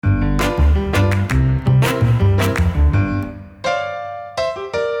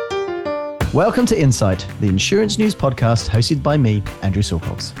Welcome to Insight, the insurance news podcast hosted by me, Andrew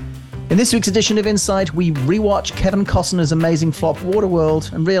Silcox. In this week's edition of Insight, we rewatch Kevin Costner's amazing flop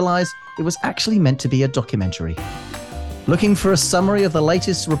Waterworld and realise it was actually meant to be a documentary. Looking for a summary of the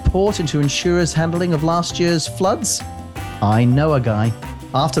latest report into insurers' handling of last year's floods? I know a guy.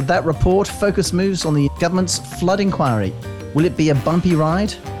 After that report, focus moves on the government's flood inquiry. Will it be a bumpy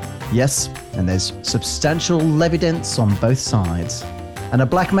ride? Yes, and there's substantial evidence on both sides. And a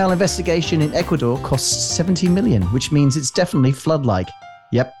blackmail investigation in Ecuador costs $70 million, which means it's definitely flood-like.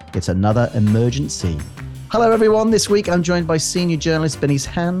 Yep, it's another emergency. Hello everyone, this week I'm joined by senior journalist Bernice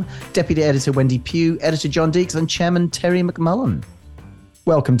Han, deputy editor Wendy Pugh, editor John Deeks and chairman Terry McMullen.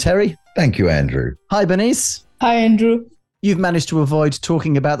 Welcome Terry. Thank you, Andrew. Hi Bernice. Hi Andrew. You've managed to avoid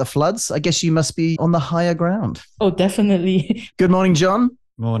talking about the floods. I guess you must be on the higher ground. Oh, definitely. Good morning, John.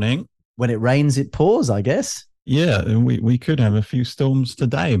 Morning. When it rains, it pours, I guess. Yeah, we could have a few storms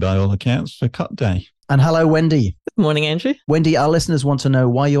today by all accounts for cut day. And hello, Wendy. Good morning, Andrew. Wendy, our listeners want to know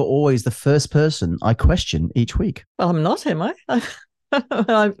why you're always the first person I question each week. Well, I'm not, am I?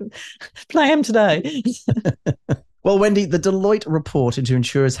 I am today. Well, Wendy, the Deloitte report into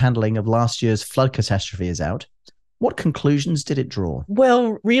insurers' handling of last year's flood catastrophe is out. What conclusions did it draw?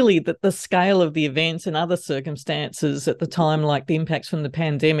 Well, really, that the scale of the events and other circumstances at the time, like the impacts from the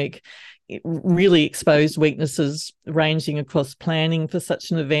pandemic, it really exposed weaknesses ranging across planning for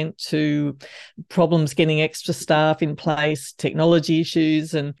such an event to problems getting extra staff in place, technology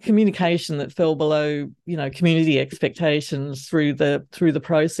issues and communication that fell below, community expectations through the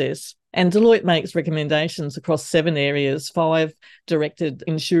process. And Deloitte makes recommendations across 7 areas, 5 directed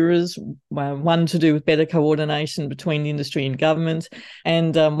insurers, 1 to do with better coordination between industry and government,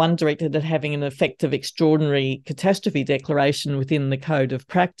 and 1 directed at having an effective extraordinary catastrophe declaration within the code of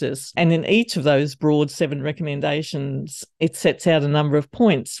practice. And in each of those broad 7 recommendations, it sets out a number of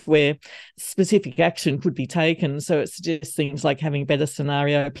points where specific action could be taken. So it suggests things like having better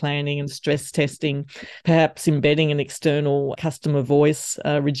scenario planning and stress testing, perhaps embedding an external customer voice,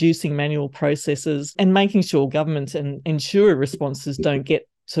 reducing manual processes, and making sure government and insurer responses don't get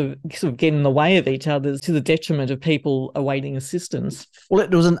to sort of get in the way of each other to the detriment of people awaiting assistance. Well, it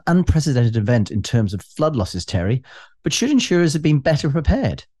was an unprecedented event in terms of flood losses, Terry, but should insurers have been better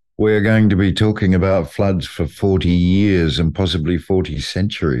prepared? We're going to be talking about floods for 40 years and possibly 40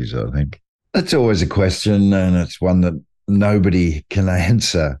 centuries, I think. That's always a question, and it's one that nobody can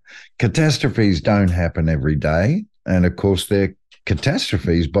answer. Catastrophes don't happen every day, and of course they're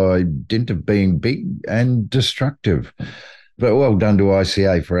catastrophes by dint of being big and destructive. But well done to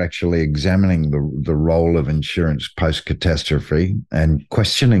ICA for actually examining the role of insurance post-catastrophe and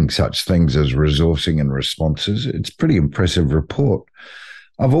questioning such things as resourcing and responses. It's a pretty impressive report.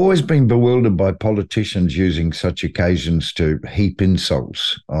 I've always been bewildered by politicians using such occasions to heap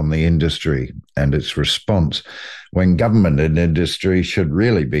insults on the industry and its response, when government and industry should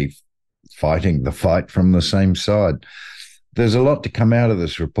really be fighting the fight from the same side. There's a lot to come out of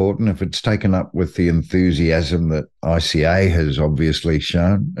this report, and if it's taken up with the enthusiasm that ICA has obviously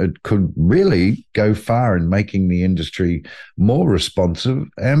shown, it could really go far in making the industry more responsive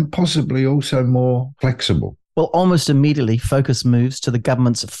and possibly also more flexible. Well, almost immediately, focus moves to the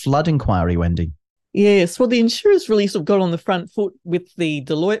government's flood inquiry, Wendy. Yes, well, the insurers really sort of got on the front foot with the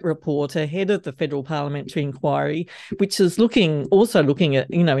Deloitte report ahead of the federal parliamentary inquiry, which is also looking at,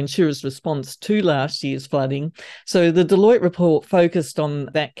 insurers' response to last year's flooding. So the Deloitte report focused on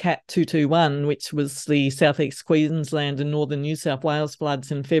that CAT 221, which was the southeast Queensland and northern New South Wales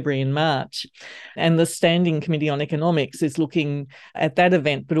floods in February and March. And the Standing Committee on Economics is looking at that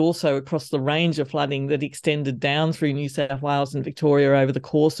event, but also across the range of flooding that extended down through New South Wales and Victoria over the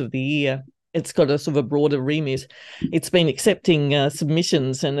course of the year. It's got a sort of a broader remit. It's been accepting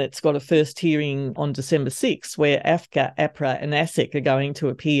submissions, and it's got a first hearing on December 6th where AFCA, APRA and ASIC are going to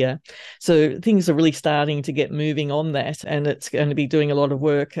appear. So things are really starting to get moving on that, and it's going to be doing a lot of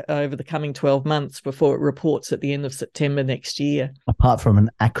work over the coming 12 months before it reports at the end of September next year. Apart from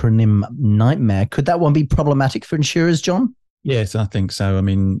an acronym nightmare, could that one be problematic for insurers, John? Yes, I think so. I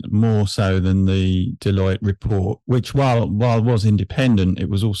mean, more so than the Deloitte report, which while was independent, it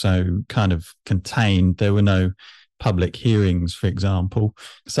was also kind of contained. There were no public hearings, for example.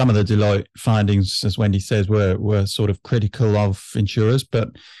 Some of the Deloitte findings, as Wendy says, were sort of critical of insurers, but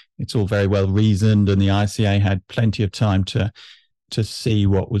it's all very well reasoned, and the ICA had plenty of time to see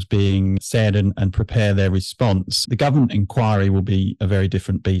what was being said and prepare their response. The government inquiry will be a very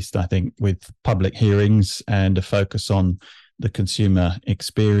different beast, I think, with public hearings and a focus on the consumer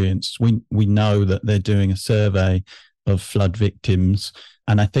experience. We know that they're doing a survey of flood victims,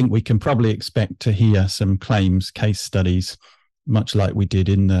 and I think we can probably expect to hear some claims case studies much like we did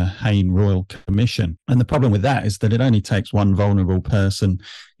in the Hayne Royal Commission. And the problem with that is that it only takes one vulnerable person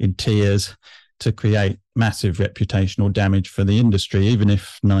in tears to create massive reputational damage for the industry, even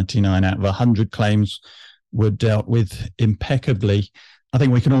if 99 out of 100 claims were dealt with impeccably. I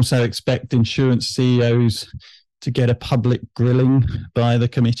think we can also expect insurance CEOs to get a public grilling by the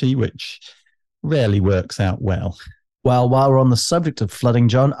committee, which rarely works out well. Well, while we're on the subject of flooding,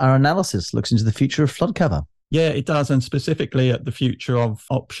 John, our analysis looks into the future of flood cover. Yeah, it does, and specifically at the future of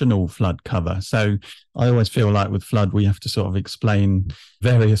optional flood cover. So I always feel like with flood, we have to sort of explain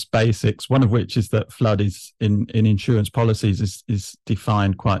various basics, one of which is that flood is in insurance policies is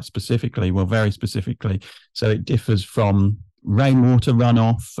defined quite specifically, well, very specifically. So it differs from rainwater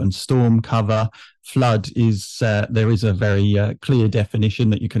runoff and storm cover. Flood is, there is a very clear definition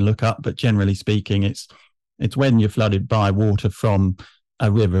that you can look up, but generally speaking, it's when you're flooded by water from a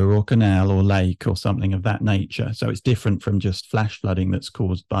river or canal or lake or something of that nature. So it's different from just flash flooding that's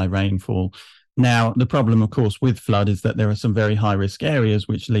caused by rainfall. Now, the problem, of course, with flood is that there are some very high risk areas,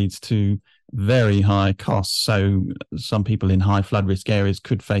 which leads to very high costs. So some people in high flood risk areas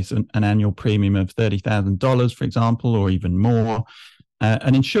could face an annual premium of $30,000, for example, or even more.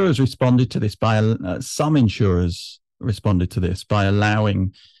 And insurers responded to this some insurers responded to this by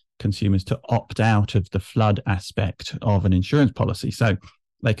allowing consumers to opt out of the flood aspect of an insurance policy. So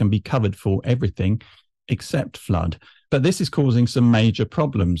they can be covered for everything except flood. But this is causing some major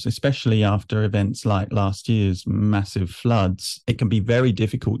problems, especially after events like last year's massive floods. It can be very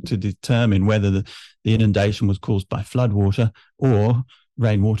difficult to determine whether the inundation was caused by floodwater or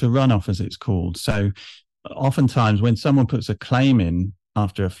rainwater runoff, as it's called. So oftentimes when someone puts a claim in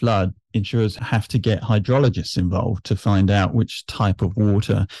after a flood, insurers have to get hydrologists involved to find out which type of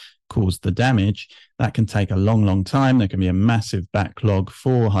water caused the damage. That can take a long, long time. There can be a massive backlog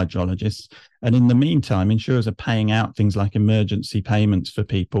for hydrologists. And in the meantime, insurers are paying out things like emergency payments for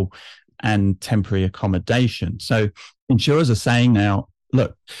people and temporary accommodation. So insurers are saying now,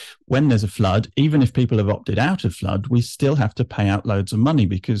 look, when there's a flood, even if people have opted out of flood, we still have to pay out loads of money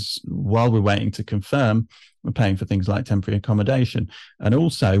because while we're waiting to confirm, we're paying for things like temporary accommodation. And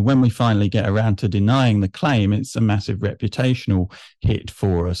also, when we finally get around to denying the claim, it's a massive reputational hit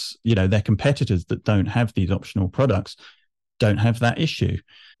for us. You know, their competitors that don't have these optional products don't have that issue.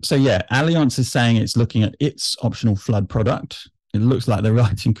 So yeah, Allianz is saying it's looking at its optional flood product. It looks like the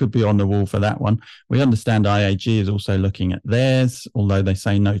writing could be on the wall for that one. We understand IAG is also looking at theirs, although they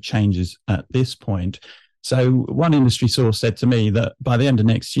say no changes at this point. So one industry source said to me that by the end of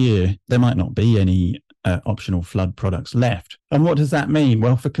next year, there might not be any optional flood products left. And what does that mean?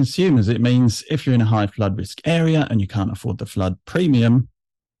 Well, for consumers, it means if you're in a high flood risk area and you can't afford the flood premium,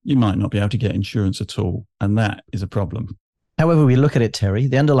 you might not be able to get insurance at all. And that is a problem. However we look at it, Terry,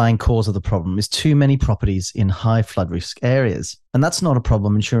 the underlying cause of the problem is too many properties in high flood risk areas. And that's not a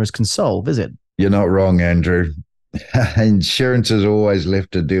problem insurers can solve, is it? You're not wrong, Andrew. Insurance is always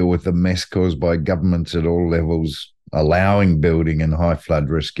left to deal with the mess caused by governments at all levels, allowing building in high flood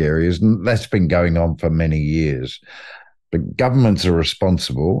risk areas. And that's been going on for many years. But governments are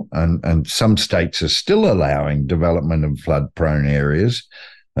responsible, and some states are still allowing development in flood-prone areas.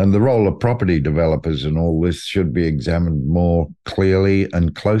 And the role of property developers in all this should be examined more clearly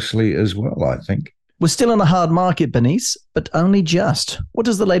and closely as well, I think. We're still in a hard market, Bernice, but only just. What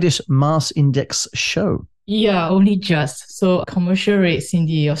does the latest Mars Index show? Yeah, only just. So commercial rates in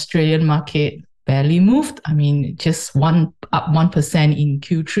the Australian market barely moved. I mean, just up 1% in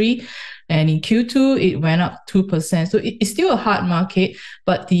Q3. And in Q2, it went up 2%. So it's still a hard market,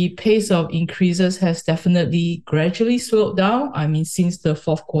 but the pace of increases has definitely gradually slowed down. I mean, since the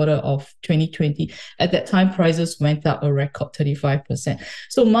fourth quarter of 2020, at that time, prices went up a record 35%.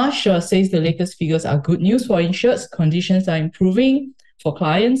 So Marsh says the latest figures are good news for insurers. Conditions are improving for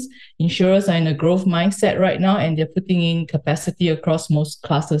clients. Insurers are in a growth mindset right now, and they're putting in capacity across most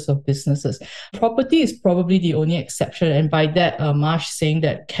classes of businesses. Property is probably the only exception, and by that, Marsh saying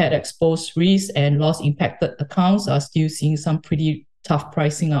that cat-exposed risks and loss-impacted accounts are still seeing some pretty tough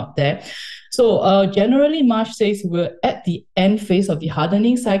pricing out there. So generally, Marsh says we're at the end phase of the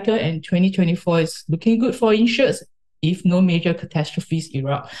hardening cycle, and 2024 is looking good for insurers if no major catastrophes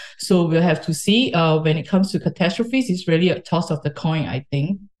erupt. So we'll have to see. When it comes to catastrophes, it's really a toss of the coin, I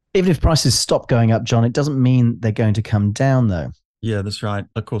think. Even if prices stop going up, John, it doesn't mean they're going to come down, though. Yeah, that's right.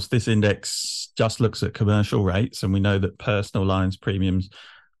 Of course, this index just looks at commercial rates, and we know that personal lines premiums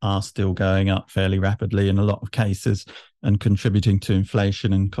are still going up fairly rapidly in a lot of cases and contributing to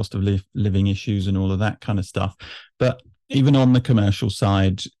inflation and cost of living issues and all of that kind of stuff. But even on the commercial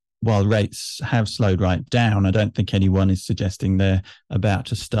side, while rates have slowed right down, I don't think anyone is suggesting they're about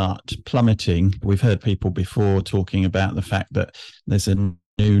to start plummeting. We've heard people before talking about the fact that there's a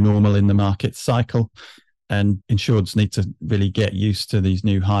new normal in the market cycle, and insureds need to really get used to these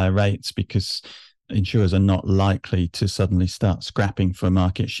new higher rates, because insurers are not likely to suddenly start scrapping for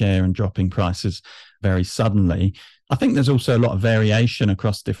market share and dropping prices very suddenly. I think there's also a lot of variation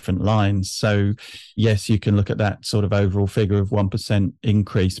across different lines. So yes, you can look at that sort of overall figure of 1%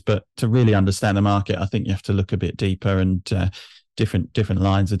 increase, but to really understand the market, I think you have to look a bit deeper, and different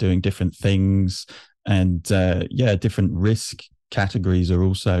lines are doing different things, and different risk categories are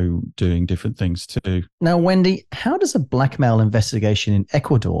also doing different things too. Now, Wendy, how does a blackmail investigation in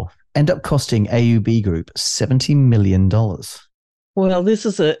Ecuador end up costing AUB Group $70 million? Well, this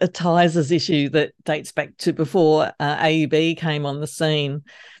is a Tysers issue that dates back to before AUB came on the scene.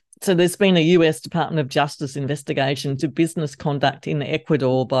 So there's been a US Department of Justice investigation to business conduct in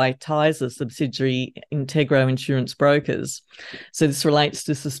Ecuador by Tysers subsidiary Integro Insurance Brokers. So this relates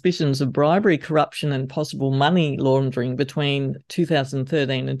to suspicions of bribery, corruption and possible money laundering between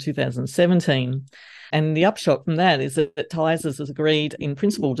 2013 and 2017. And the upshot from that is that Tysers has agreed in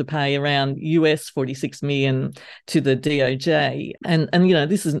principle to pay around US $46 million to the DOJ. And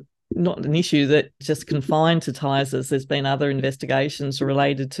this is not an issue that just confined to Tysers. There's been other investigations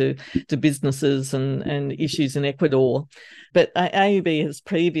related to businesses and issues in Ecuador. But AUB has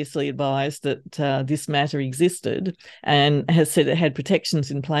previously advised that this matter existed and has said it had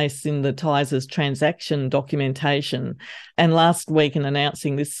protections in place in the Tysers transaction documentation. And last week, in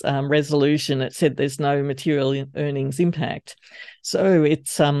announcing this resolution, it said there's no material earnings impact. So it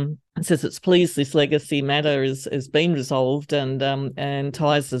says it's pleased this legacy matter has been resolved, and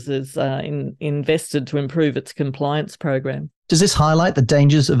Tysers is invested to improve its compliance program. Does this highlight the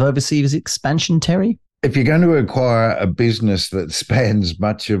dangers of overseas expansion, Terry? If you're going to acquire a business that spans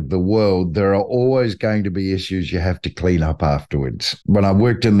much of the world, there are always going to be issues you have to clean up afterwards. When I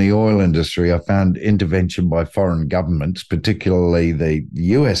worked in the oil industry, I found intervention by foreign governments, particularly the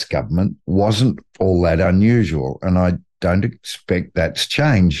US government, wasn't all that unusual, and I don't expect that's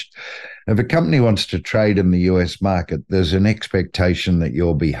changed. If a company wants to trade in the US market, there's an expectation that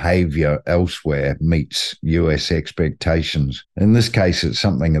your behavior elsewhere meets US expectations. In this case, it's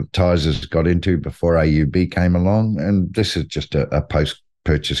something that Tysers got into before AUB came along, and this is just a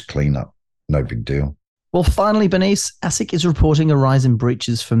post-purchase cleanup. No big deal. Well, finally, Bernice, ASIC is reporting a rise in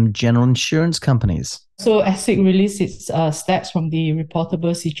breaches from general insurance companies. So ASIC released its stats from the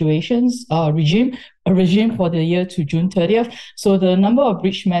reportable situations regime for the year to June 30th. So the number of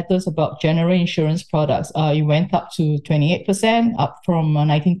breach matters about general insurance products, it went up to 28%, up from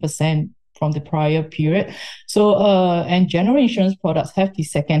 19% from the prior period. So, and general insurance products have the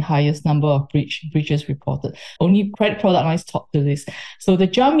second highest number of breaches reported. Only credit product lines top the list. So the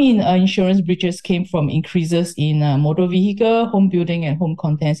jump in insurance breaches came from increases in motor vehicle, home building, and home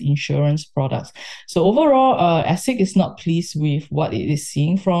contents insurance products. So overall, ASIC is not pleased with what it is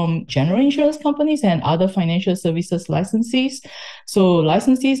seeing from general insurance companies and other financial services licensees. So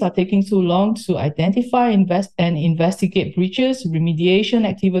licensees are taking too long to identify, investigate breaches. Remediation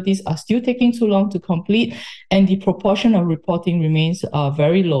activities are still taking too long to complete, and the proportion of reporting remains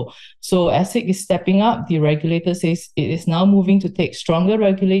very low. So ASIC is stepping up. The regulator says it is now moving to take stronger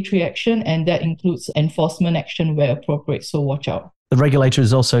regulatory action, and that includes enforcement action where appropriate. So watch out. The regulator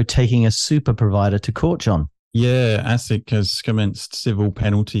is also taking a super provider to court, John. Yeah, ASIC has commenced civil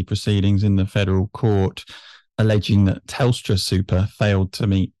penalty proceedings in the federal court, alleging that Telstra Super failed to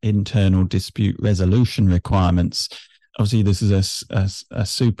meet internal dispute resolution requirements. Obviously, this is a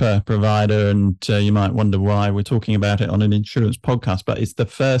super provider, and you might wonder why we're talking about it on an insurance podcast, but it's the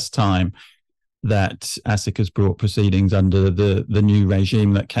first time that ASIC has brought proceedings under the new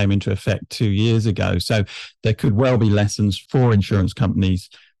regime that came into effect 2 years ago. So there could well be lessons for insurance companies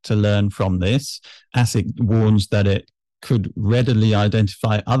to learn from this. ASIC warns that it could readily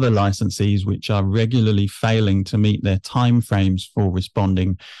identify other licensees which are regularly failing to meet their timeframes for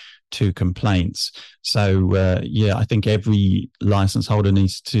responding to complaints. So, I think every license holder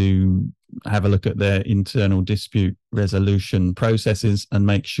needs to have a look at their internal dispute resolution processes and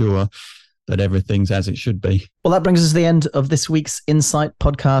make sure that everything's as it should be. Well, that brings us to the end of this week's Insight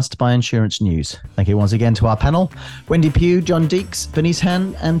podcast by Insurance News. Thank you once again to our panel, Wendy Pugh, John Deeks, Bernice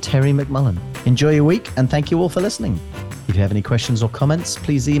Han, and Terry McMullen. Enjoy your week, and thank you all for listening. If you have any questions or comments,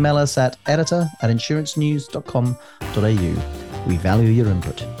 please email us at editor@insurancenews.com.au. We value your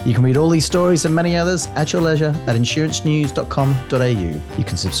input. You can read all these stories and many others at your leisure at insurancenews.com.au. You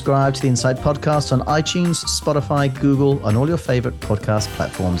can subscribe to the Insight podcast on iTunes, Spotify, Google, and all your favorite podcast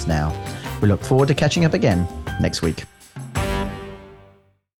platforms now. We look forward to catching up again next week.